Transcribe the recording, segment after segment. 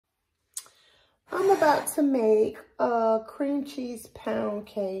I'm about to make a cream cheese pound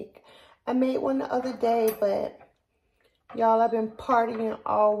cake. I made one the other day, but y'all, I've been partying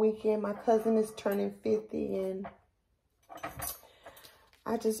all weekend. My cousin is turning 50 and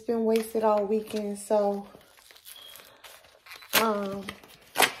I just been wasted all weekend. So,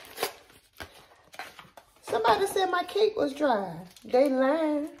 somebody said my cake was dry. They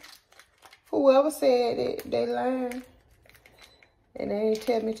lying. Whoever said it, they lying. And they ain't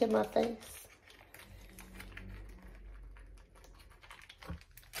tell me to my face.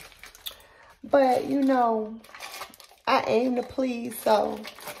 But, you know, I aim to please, so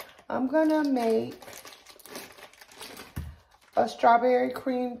I'm gonna make a strawberry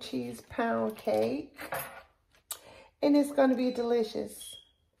cream cheese pound cake. And it's gonna be delicious.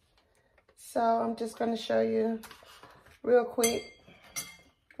 So I'm just gonna show you real quick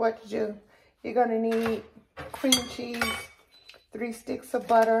what to do. You're gonna need cream cheese, 3 sticks of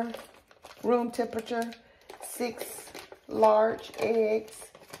butter, room temperature, 6 large eggs,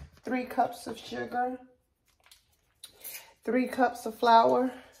 3 cups of sugar, 3 cups of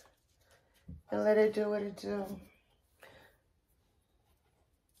flour, and let it do what it do.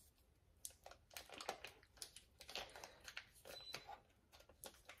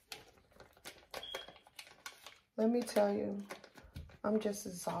 Let me tell you, I'm just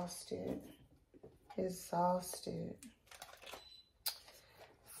exhausted.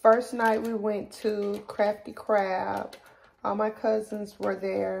 First night we went to Crafty Crab. All my cousins were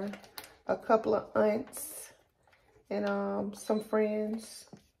there, a couple of aunts, and some friends.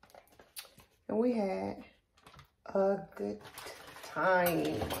 And we had a good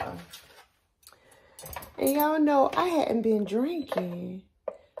time. And y'all know I hadn't been drinking.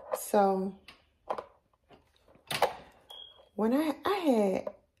 So when I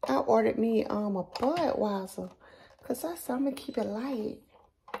ordered me a Budweiser, because I said I'm gonna keep it light.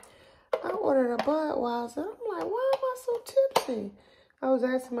 I ordered a Budweiser. I'm like, why am I so tipsy? I was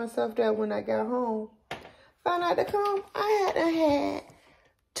asking myself that when I got home. Found out to come, I had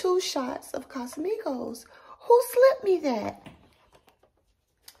 2 shots of Casamigos. Who slipped me that?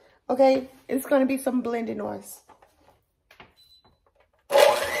 Okay, it's gonna be some blending noise.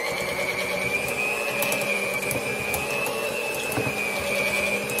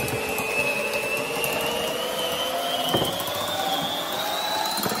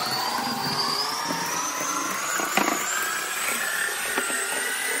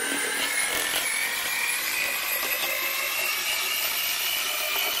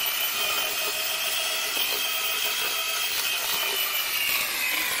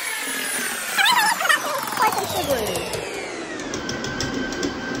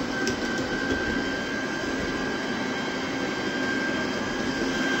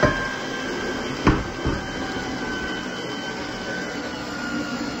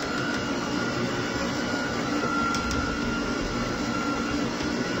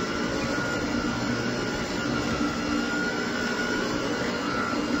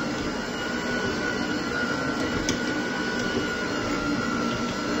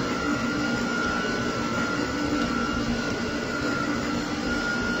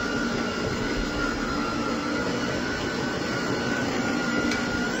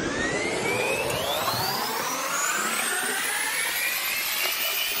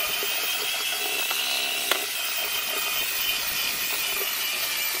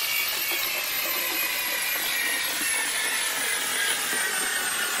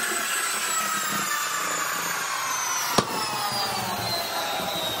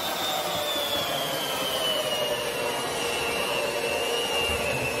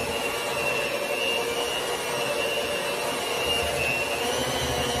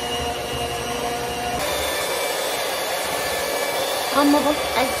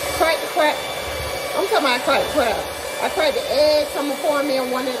 I cracked the crab. I'm talking about I cracked the crab. I cracked the eggs. I'm going to pour them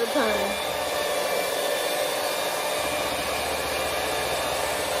in one at a time.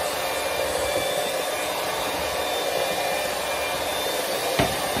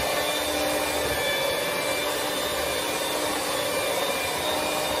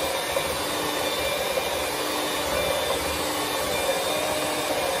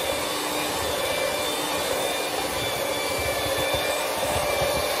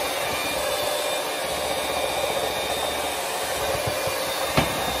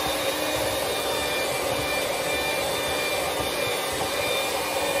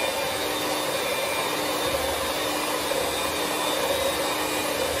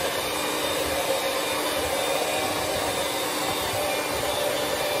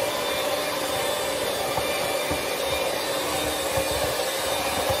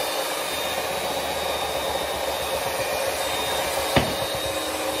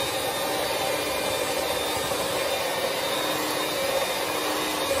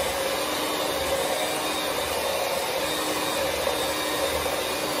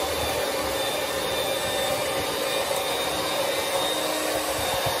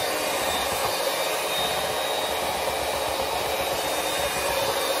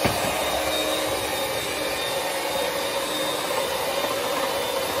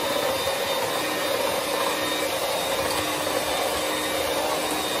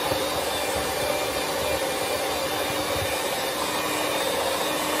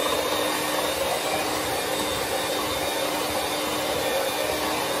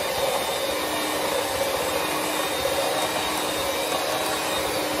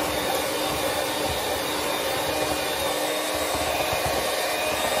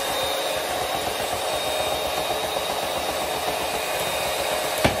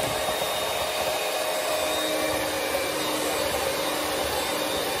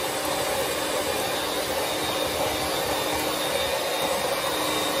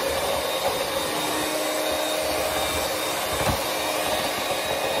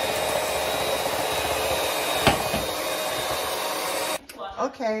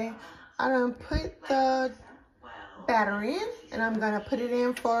 Okay, I done put the batter in, and I'm gonna put it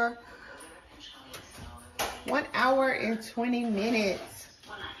in for 1 hour and 20 minutes.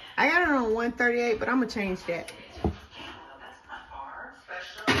 I got it on 138, but I'm gonna change that.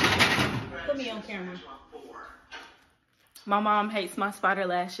 Put me on camera. My mom hates my spider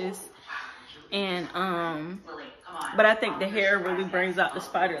lashes, and but I think the hair really brings out the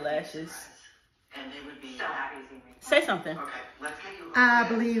spider lashes. Say something. I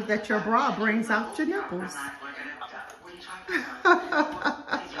believe that your bra brings out your nipples.